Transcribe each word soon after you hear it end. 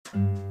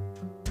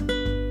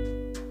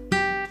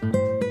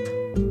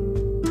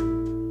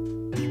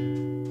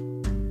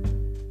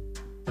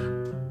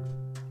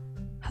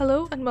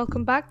and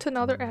welcome back to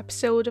another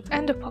episode of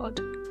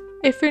Endopod.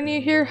 If you're new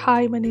here,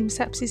 hi, my name is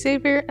Hepsi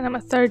Xavier and I'm a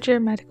third year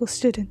medical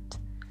student.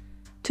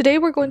 Today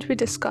we're going to be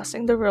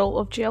discussing the role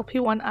of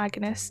GLP-1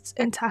 agonists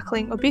in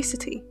tackling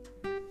obesity.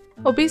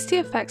 Obesity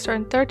affects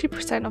around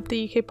 30% of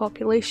the UK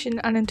population,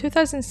 and in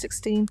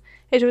 2016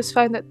 it was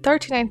found that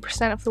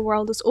 39% of the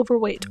world is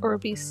overweight or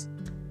obese,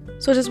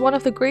 so it is one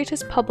of the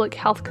greatest public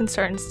health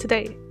concerns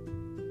today.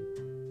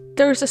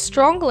 There is a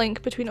strong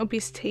link between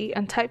obesity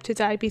and type 2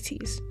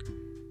 diabetes.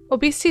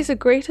 Obesity is the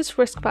greatest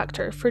risk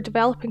factor for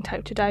developing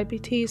type 2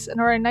 diabetes, and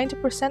around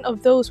 90%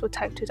 of those with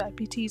type 2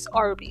 diabetes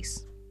are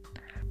obese.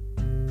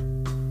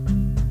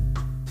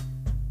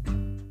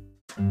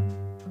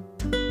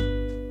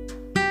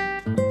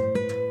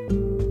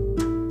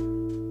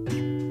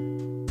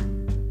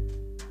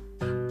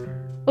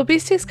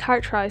 Obesity is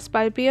characterised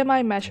by a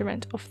BMI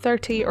measurement of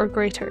 30 or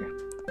greater.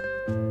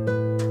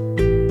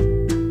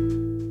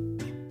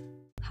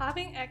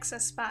 Having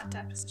excess fat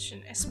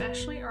deposition,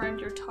 especially around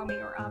your tummy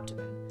or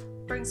abdomen,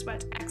 brings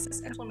about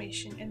excess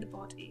inflammation in the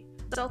body,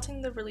 resulting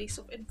in the release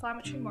of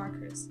inflammatory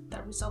markers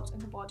that result in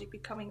the body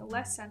becoming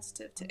less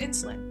sensitive to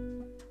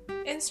insulin.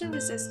 Insulin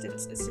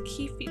resistance is the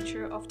key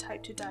feature of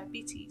type 2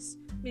 diabetes,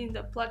 meaning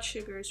that blood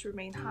sugars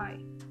remain high.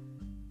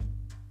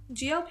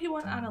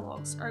 GLP-1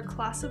 analogues are a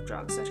class of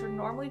drugs that are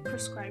normally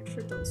prescribed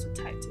for those with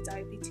type 2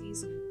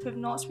 diabetes who have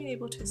not been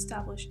able to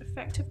establish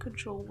effective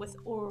control with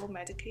oral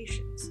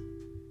medications.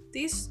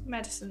 These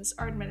medicines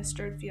are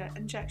administered via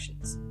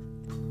injections.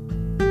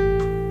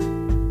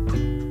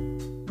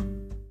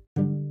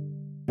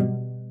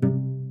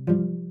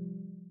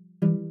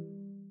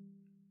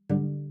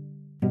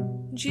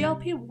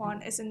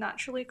 GLP-1 is a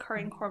naturally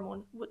occurring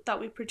hormone that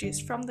we produce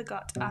from the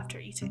gut after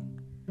eating.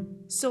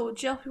 So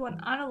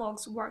GLP-1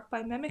 analogues work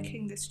by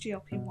mimicking this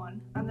GLP-1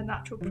 and the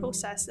natural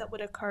process that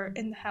would occur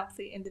in the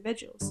healthy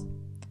individuals.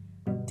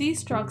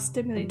 These drugs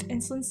stimulate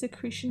insulin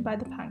secretion by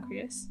the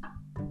pancreas.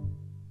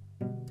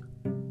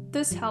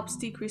 This helps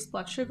decrease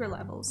blood sugar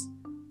levels.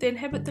 They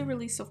inhibit the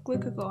release of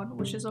glucagon,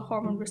 which is a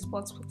hormone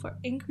responsible for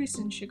increase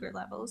in sugar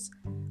levels,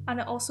 and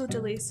it also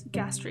delays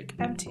gastric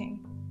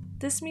emptying.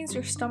 This means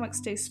your stomach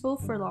stays full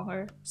for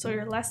longer, so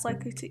you're less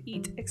likely to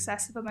eat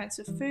excessive amounts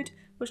of food,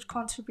 which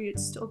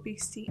contributes to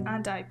obesity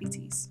and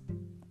diabetes.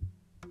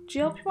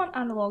 GLP-1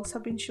 analogues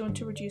have been shown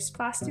to reduce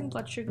fasting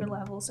blood sugar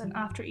levels and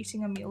after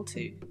eating a meal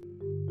too.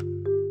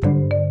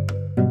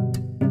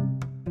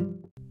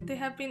 They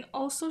have been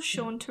also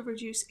shown to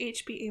reduce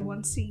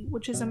HbA1c,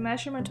 which is a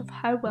measurement of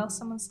how well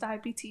someone's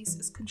diabetes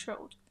is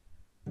controlled.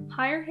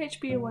 Higher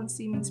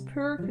HbA1c means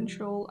poorer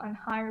control and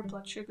higher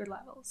blood sugar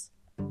levels.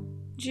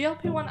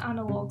 GLP-1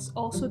 analogues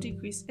also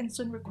decrease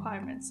insulin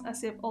requirements, as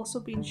they have also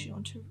been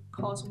shown to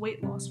cause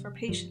weight loss for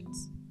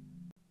patients.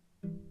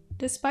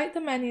 Despite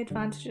the many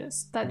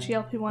advantages that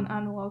GLP-1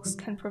 analogues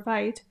can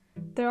provide,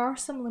 there are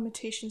some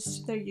limitations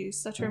to their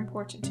use that are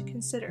important to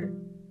consider.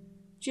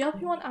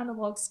 GLP-1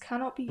 analogues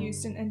cannot be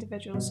used in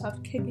individuals who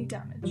have kidney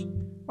damage,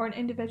 or in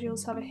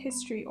individuals who have a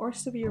history or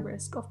severe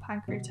risk of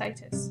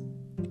pancreatitis.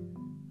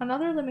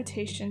 Another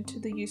limitation to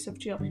the use of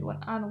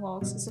GLP-1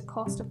 analogues is the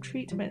cost of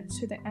treatment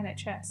to the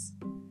NHS.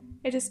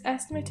 It is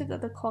estimated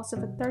that the cost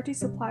of a 30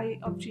 supply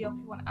of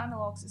GLP-1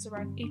 analogues is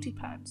around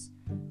 £80,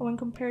 and when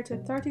compared to a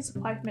 30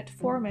 supply of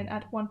metformin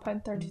at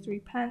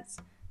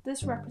 £1.33,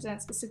 this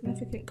represents a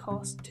significant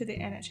cost to the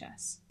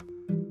NHS.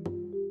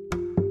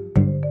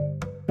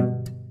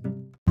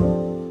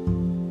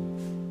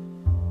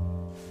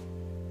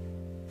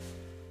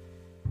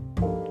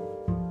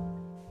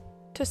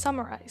 To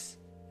summarise,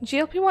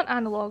 GLP-1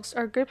 analogues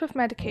are a group of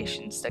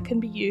medications that can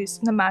be used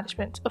in the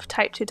management of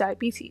type 2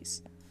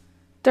 diabetes.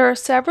 There are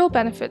several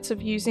benefits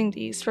of using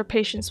these for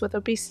patients with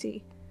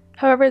obesity.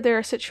 However, there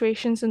are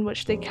situations in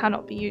which they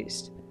cannot be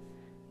used.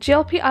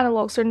 GLP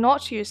analogues are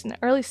not used in the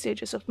early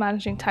stages of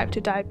managing type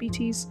 2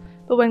 diabetes,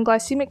 but when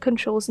glycemic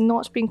control is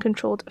not being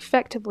controlled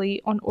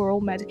effectively on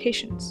oral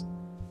medications.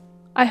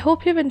 I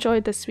hope you've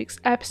enjoyed this week's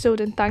episode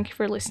and thank you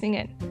for listening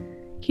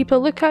in. Keep a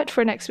lookout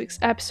for next week's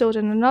episode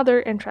and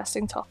another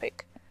interesting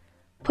topic.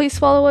 Please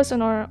follow us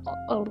on our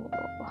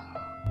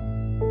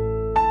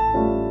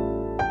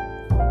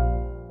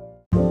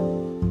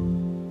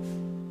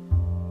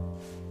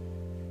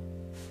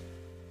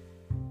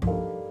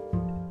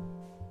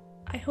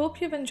I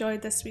hope you've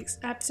enjoyed this week's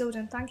episode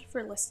and thank you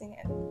for listening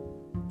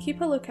in.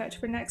 Keep a lookout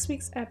for next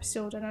week's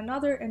episode and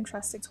another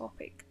interesting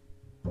topic.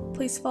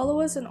 Please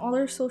follow us on all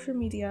our social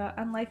media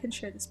and like and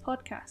share this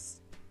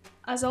podcast.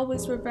 As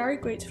always, we're very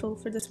grateful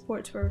for the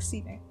support we're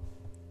receiving.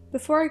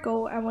 Before I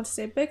go, I want to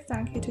say a big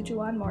thank you to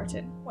Joanne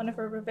Martin, one of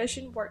our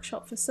revision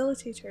workshop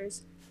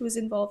facilitators who was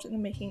involved in the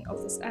making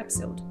of this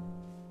episode.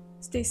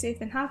 Stay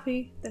safe and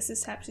happy. This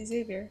is Hepsi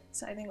Xavier,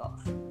 signing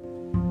off.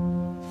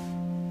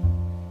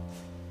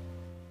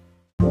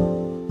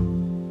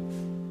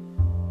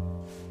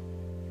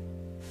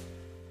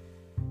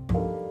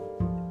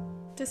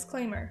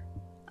 Disclaimer: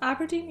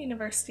 Aberdeen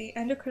University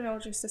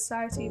Endocrinology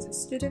Society is a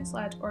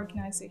student-led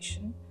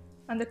organisation,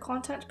 and the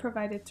content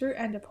provided through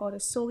Endopod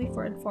is solely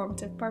for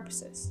informative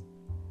purposes.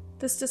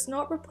 This does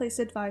not replace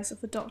advice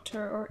of a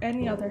doctor or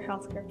any other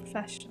healthcare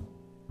professional.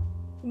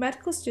 The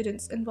medical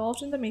students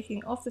involved in the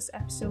making of this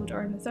episode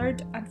are in the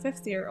 3rd and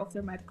 5th year of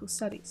their medical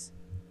studies.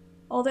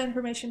 All the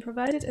information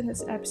provided in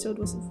this episode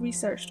was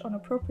researched on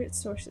appropriate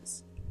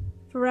sources.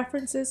 For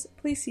references,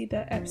 please see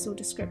the episode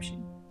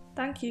description.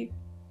 Thank you.